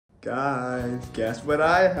Guys, guess what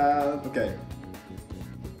I have? Okay.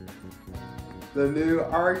 The new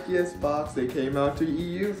Arceus box, they came out to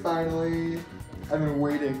EU finally. I've been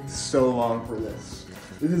waiting so long for this.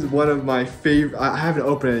 This is one of my favorite, I haven't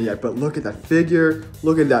opened it yet, but look at that figure,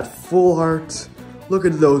 look at that full art, look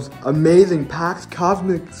at those amazing packs,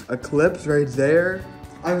 Cosmic Eclipse right there.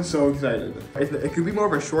 I'm so excited. It could be more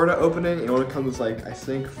of a shorter opening. It only comes with like, I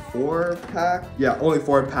think 4 packs. Yeah, only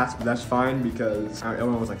 4 packs, but that's fine because it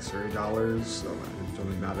only was like $30, so it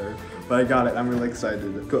doesn't matter. But I got it, I'm really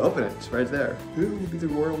excited. Go open it, right there. Who will be the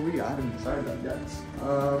Royal We? I haven't decided that yet.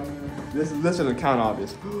 This doesn't count,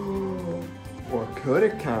 obvious. Or could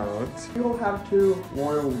it count? We will have 2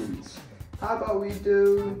 Royal We's. How about we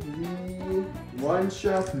do the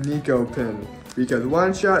one-shot Nico pin? Because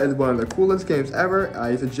One Shot is one of the coolest games ever.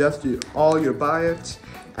 I suggest you to buy it.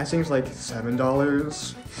 I think it's like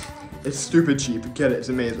 $7. It's stupid cheap. Get it, it's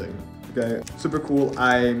amazing. Okay, super cool.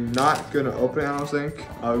 I'm not gonna open it, I don't think.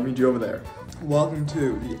 I'll meet you over there. Welcome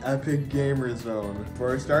to the Epic Gamer Zone.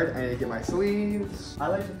 Before I start, I need to get my sleeves. I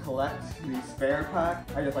like to collect these fair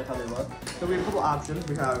packs. I just like how they look. So we have a couple options.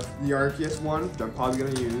 We have the Arceus one, which I'm probably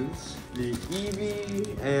gonna use. The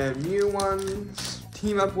Eevee and Mew ones.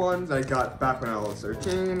 Team up ones I got back when I was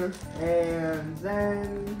 13. And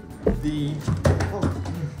then the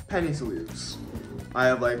penny sleeves. I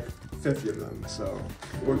have like 50 of them, so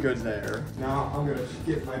we're good there. Now I'm gonna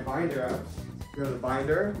get my binder out. Go to the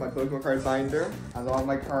binder, my Pokemon card binder. Has all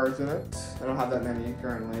my cards in it. I don't have that many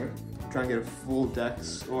currently. I'm trying to get a full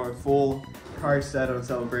dex or a full card set of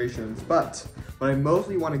celebrations. But what I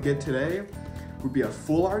mostly want to get today would be a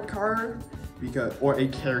full art card or a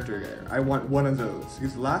character rare. I want one of those.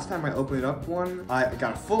 Because the last time I opened up one, I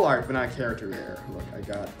got a full art but not a character rare. Look, I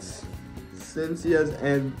got Cynthia's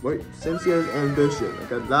Ambition. I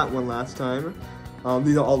got that one last time.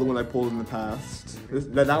 These are all the ones I pulled in the past.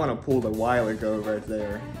 That one I pulled a while ago right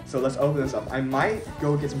there. So let's open this up. I might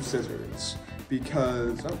go get some scissors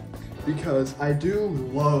because I do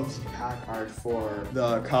love some pack art for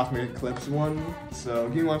the Cosmic Eclipse one. So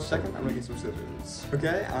give me 1 second, I'm gonna get some scissors.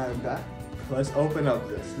 Okay, I'm back. Let's open up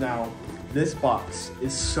this. Now, this box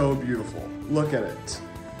is so beautiful. Look at it.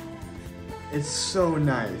 It's so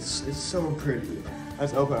nice. It's so pretty.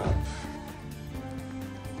 Let's open up.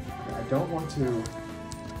 I don't want to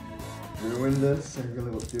ruin this. I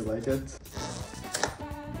really do like it.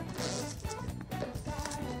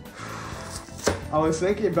 I was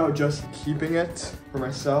thinking about just keeping it for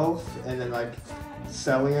myself and then like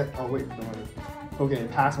selling it. Oh wait, no, poking a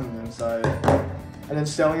pass on the inside. And then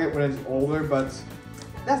selling it when it's older, but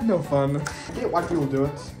that's no fun. I get why people do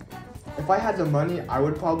it. If I had the money, I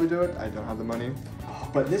would probably do it. I don't have the money. Oh,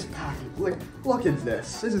 but this package, look at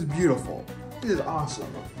this. This is beautiful. This is awesome.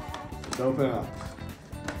 Let's open it up.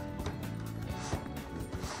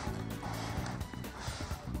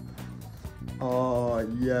 Oh,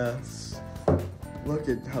 yes. Look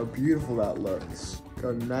at how beautiful that looks.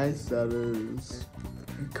 How nice that is.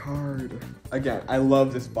 A card. Again, I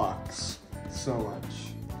love this box so much.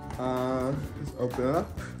 Let's open it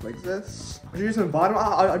up like this. I should do this from the bottom.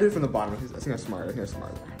 I'll do it from the bottom. I think that's smart. I think that's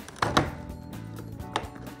smart.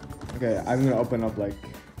 Okay, I'm gonna open up like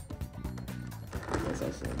this, I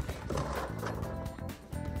think.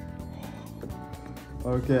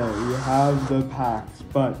 Okay, we have the packs,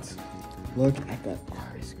 but look at that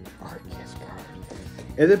Arceus card.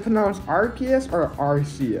 Is it pronounced Arceus or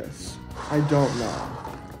Arceus? I don't know.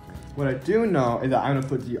 What I do know is that I'm gonna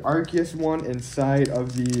put the Arceus one inside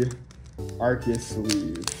of the Arceus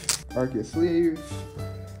sleeve. Arceus sleeve.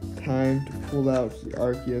 Time to pull out the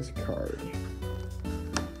Arceus card.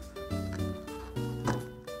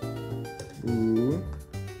 Ooh.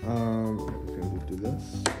 Gonna do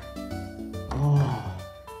this. Oh,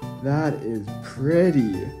 that is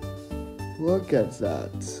pretty. Look at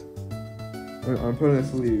that. I'm putting the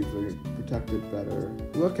sleeve so you can protect it better.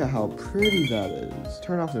 Look at how pretty that is.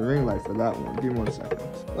 Turn off the ring light for that one. Give me 1 second.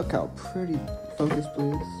 Look how pretty. Focus,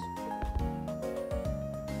 please.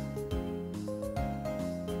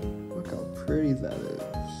 Look how pretty that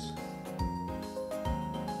is.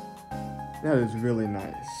 That is really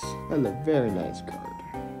nice. That is a very nice card.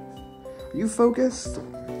 Are you focused?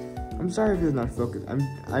 I'm sorry if you're not focused.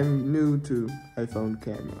 I'm new to iPhone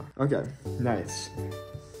camera. Okay, nice.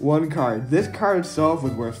 One card. This card itself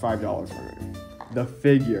was worth $5 for me. The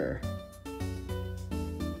figure.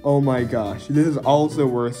 Oh my gosh. This is also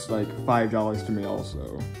worth like $5 to me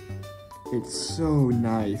also. It's so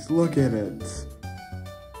nice. Look at it.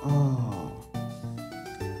 Oh.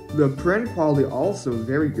 The print quality also is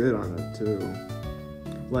very good on it too.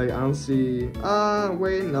 Like I don't see.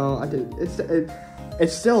 Wait, no.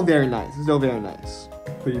 It's still very nice. It's still very nice.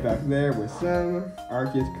 Put you back there with some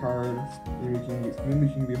Arceus card. Maybe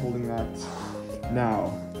we can be holding that.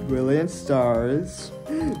 Now, Brilliant Stars.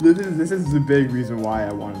 This is the big reason why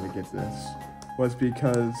I wanted to get this. Was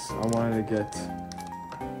because I wanted to get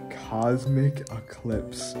Cosmic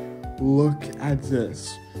Eclipse. Look at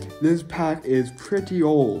this. This pack is pretty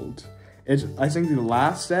old. It's, I think, the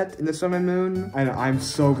last set in the Sun and Moon, and I'm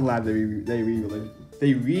so glad they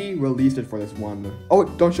re-released it for this one. Oh,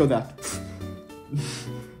 don't show that.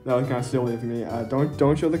 That was kind of silly of me.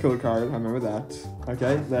 Don't show the code card. I remember that.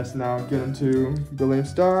 Okay, let's now get into Brilliant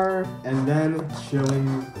Star and then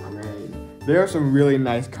Chilling Rain. There are some really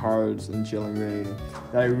nice cards in Chilling Rain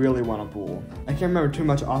that I really want to pull. I can't remember too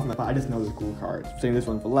much off, but I just know the cool cards. Saving this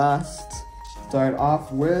one for last. Start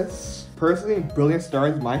off with, personally, Brilliant Star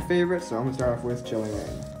is my favorite, so I'm gonna start off with Chilling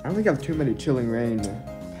Rain. I don't think I have too many Chilling Rain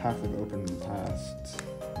packs I've opened in the past.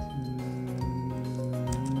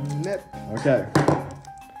 Nope. Okay.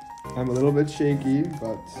 I'm a little bit shaky,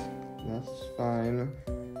 but that's fine.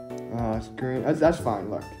 Screen, that's fine,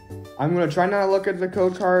 look. I'm gonna try not to look at the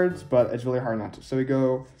code cards, but it's really hard not to. So we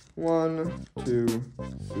go 1, 2,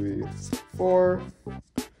 3, 4.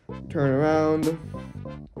 Turn around.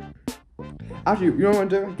 Actually, you know what I'm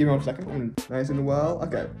gonna do? Give me 1 second. I'm nice and well.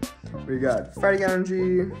 Okay. We got Fighting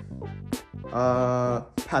Energy,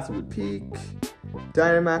 Paths of the Peak,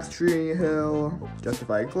 Dynamax Tree Hill,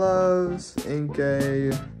 Justified Gloves,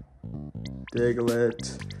 Inkay,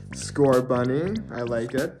 Diglett, Score Bunny, I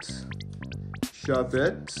like it, Shove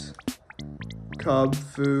It, Cub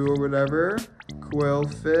Foo or whatever,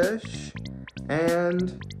 Quillfish,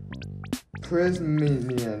 and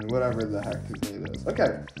Prismian, whatever the heck his name is.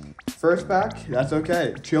 Okay, first pack, that's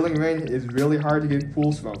okay. Chilling Rain is really hard to get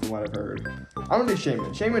pools from what I've heard. I'm gonna do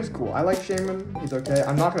Shaman. Shaman's cool. I like Shaman. He's okay.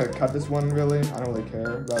 I'm not gonna cut this one really. I don't really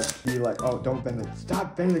care. But be like, oh, don't bend it.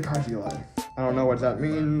 Stop bending the cards, Eli. I don't know what that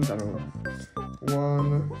means. I don't know.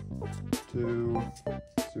 1, 2,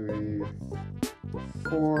 3,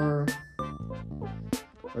 4.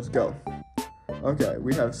 Let's go. Okay,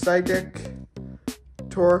 we have Psychic,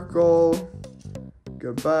 Torkoal,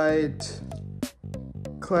 Gabite,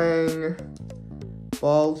 Clang,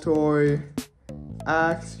 Baltoy,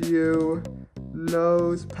 Axew,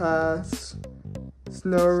 Nosepass,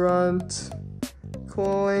 Snorunt,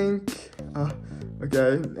 Clink,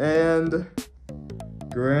 okay, and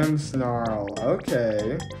Grimmsnarl.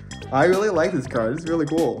 Okay, I really like this card. It's really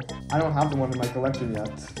cool. I don't have the one in my collection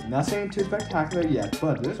yet. Nothing too spectacular yet,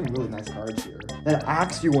 but there's some really nice cards here. That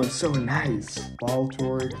Axew one's so nice.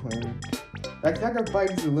 Baltoy, Clink. That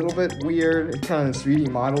Gabite is a little bit weird. It kind of sweetie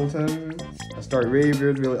modeled him. I start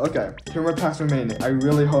Ravers, really. Okay, 2 more packs remaining. I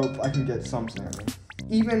really hope I can get something.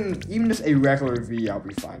 Even just a regular V, I'll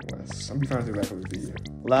be fine with. I'll be fine with a regular V.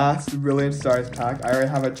 Last Brilliant Stars pack. I already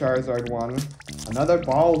have a Charizard one. Another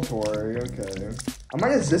Baltoy. Okay. I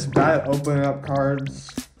might just this bad at opening up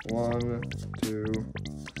cards. 1, 2,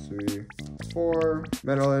 3, 4.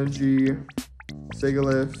 Metal Energy.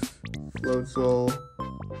 Sigilyph. Floatzel.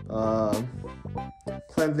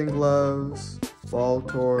 Cleansing Gloves,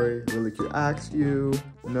 Baltoy, really cute Axew,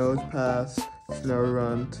 Nosepass,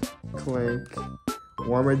 Snorunt, Clink,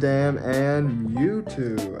 Wormadam, and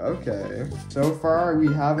Mewtwo. Okay. So far,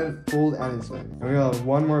 we haven't pulled anything. And we have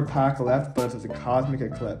 1 more pack left, but it's a Cosmic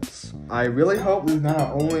Eclipse. I really hope this is not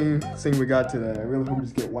our only thing we got today. I really hope we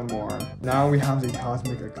just get 1 more. Now we have the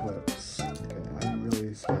Cosmic Eclipse. Okay, I'm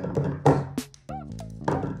really scared.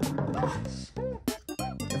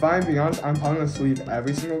 If I'm being honest, I'm probably gonna sleeve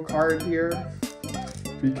every single card here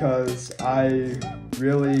because I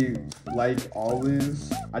really like all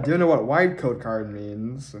these. I do know what wide code card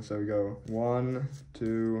means, so we go 1,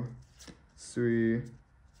 2, 3,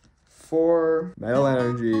 4. Metal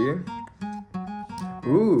Energy.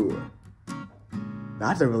 Ooh,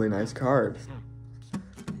 that's a really nice card.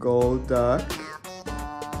 Gold Duck.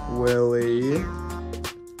 Willy.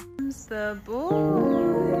 The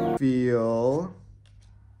boy. Feel.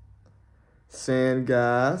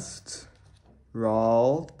 Sandgast,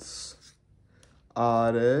 Ralts,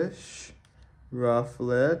 Oddish,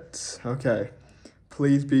 Rufflet. Okay,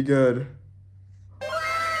 please be good.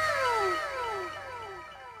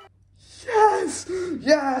 Yes!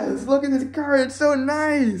 Yes! Look at this card, it's so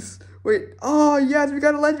nice! Wait, oh yes, we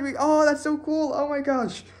got a legendary. Oh, that's so cool. Oh my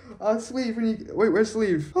gosh. Sleeve, wait, where's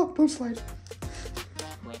sleeve? Oh, don't slide.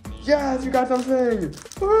 Yes, we got something!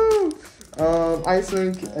 Woo! I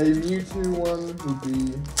think a Mewtwo one would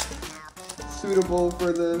be suitable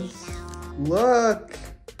for this. Look!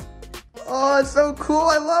 Oh, it's so cool,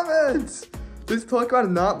 I love it! This Pokemon is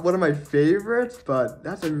not one of my favorites, but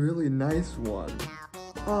that's a really nice one.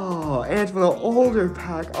 Oh, and it's from the older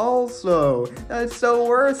pack also. That's so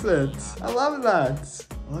worth it. I love that.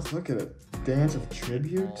 Let's look at it. Dance of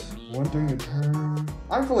Tribute. One during your turn.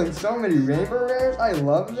 I'm pulling so many rainbow rares. I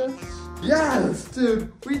love this. Yes,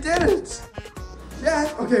 dude. We did it.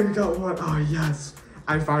 Yes. Okay, we got one. Oh, yes.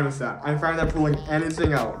 I'm fine with that. I'm fine with pulling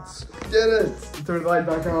anything else. Did it. Turn the light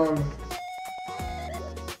back on.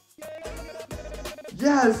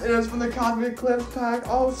 Yes, and it's from the Cosmic Cliff pack.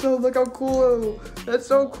 Also, look how cool. That's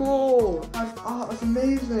so cool. That's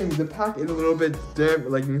amazing. The pack is a little bit dim,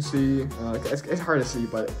 like you can see. It's hard to see,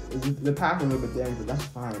 but the pack is a little bit dim, but that's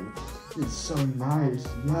fine. It's so nice.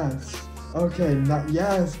 Yes. Okay,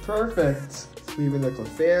 yes, perfect. Leaving the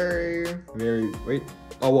Clefairy. Wait.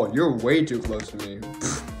 Oh, well, you're way too close to me.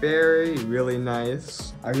 Fairy, really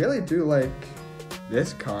nice. I really do like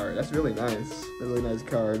this card. That's really nice. A really nice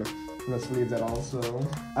card. Let's leave that also.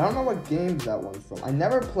 I don't know what game that one's from. I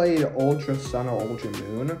never played Ultra Sun or Ultra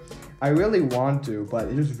Moon. I really want to, but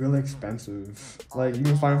it is really expensive. Like, you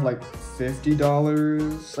can find it for like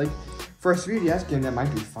 $50. Like, for a 3DS game, that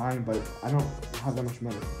might be fine, but I don't have that much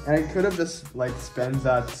money. And I could have just, like, spent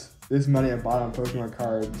this money I bought on Pokemon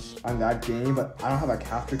cards on that game, but I don't have a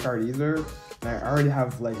capture card either. And I already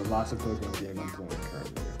have, like, lots of Pokemon games I'm playing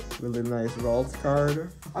currently. Really nice Vault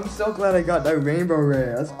card. I'm so glad I got that rainbow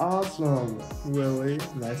rare. That's awesome. Really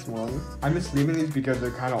nice one. I'm just leaving these because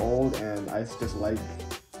they're kind of old and I just like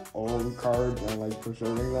old cards and I like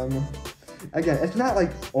preserving them. Again, it's not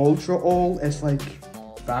like ultra old. It's like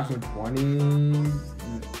back from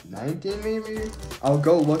 2019 maybe. I'll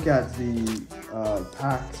go look at the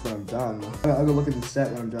packs when I'm done. I'll go look at the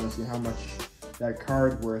set when I'm done and see how much that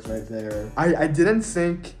card worth right there. I didn't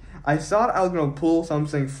think. I thought I was gonna pull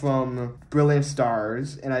something from Brilliant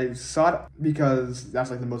Stars, and I saw it because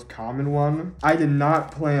that's like the most common one. I did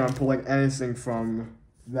not plan on pulling anything from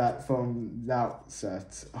that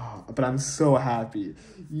set, but I'm so happy.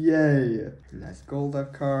 Yay! Nice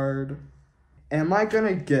Golduck card. Am I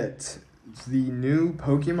gonna get the new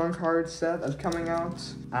Pokemon card set that's coming out,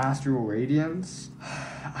 Astral Radiance?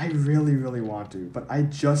 I really, really want to, but I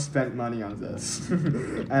just spent money on this.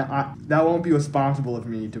 And that won't be responsible of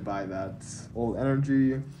me to buy that. Old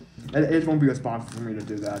Energy. It won't be responsible for me to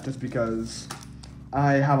do that, just because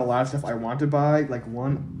I have a lot of stuff I want to buy. Like,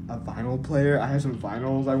 one, a vinyl player. I have some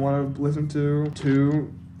vinyls I want to listen to.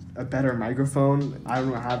 Two, a better microphone. I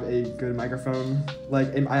don't have a good microphone.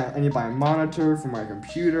 Like, I need to buy a monitor for my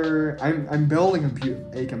computer. I'm building a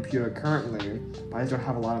computer currently, but I just don't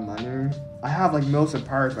have a lot of money. I have like most of the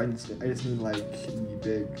parts, but I just need like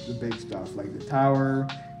the big stuff, like the tower,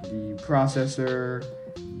 the processor,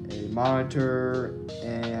 a monitor,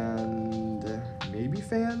 and maybe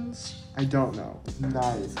fans? I don't know.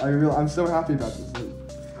 Nice. I'm so happy about this.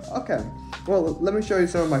 Okay. Well, let me show you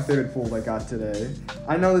some of my favorite pulls I got today.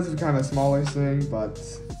 I know this is kind of a smaller thing, but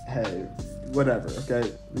hey, whatever,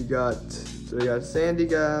 okay? We got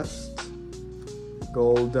Sandygast,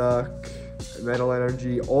 Golduck, Metal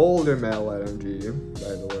Energy, older Metal Energy,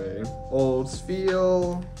 by the way, old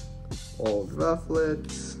Spheal, old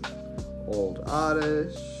Rufflet, old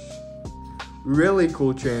Oddish. Really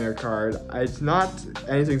cool trainer card. It's not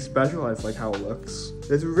anything special, I just like how it looks.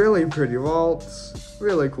 It's really pretty vaults.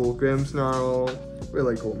 Really cool Grimmsnarl,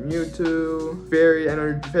 really cool Mewtwo.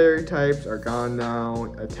 Fairy types are gone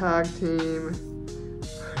now. Attack team,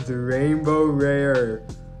 the Rainbow Rare,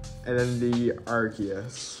 and then the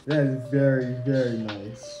Arceus. That is very, very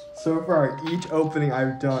nice. So far, each opening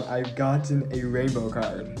I've done, I've gotten a rainbow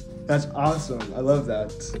card. That's awesome. I love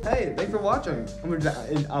that. Hey, thanks for watching. I'm gonna do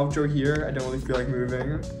an outro here. I don't really feel like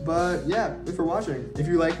moving. But yeah, thanks for watching. If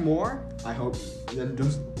you like more, I hope, then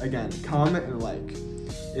just, again, comment and like.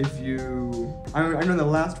 If you, I know the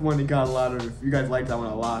last one you guys liked that one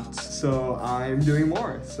a lot, so I'm doing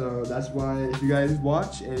more. So that's why if you guys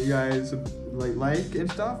watch and you guys like and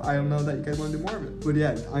stuff, I don't know that you guys want to do more of it. But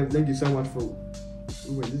yeah, thank you so much for,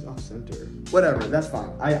 wait, this is off center. Whatever, that's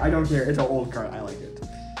fine. I don't care, it's an old card, I like it.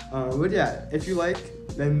 But yeah, if you like,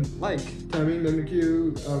 then like. Tummy,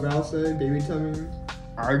 Mimikyu, Ralsei, Baby Tummy,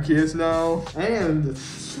 Arceus now, and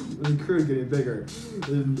the crew is getting bigger.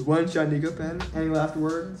 One-shot Nico Pen. Any last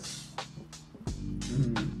words?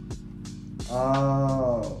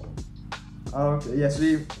 Oh. Okay, yeah,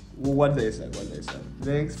 see, what they said.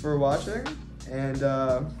 Thanks for watching, and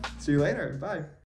see you later. Bye.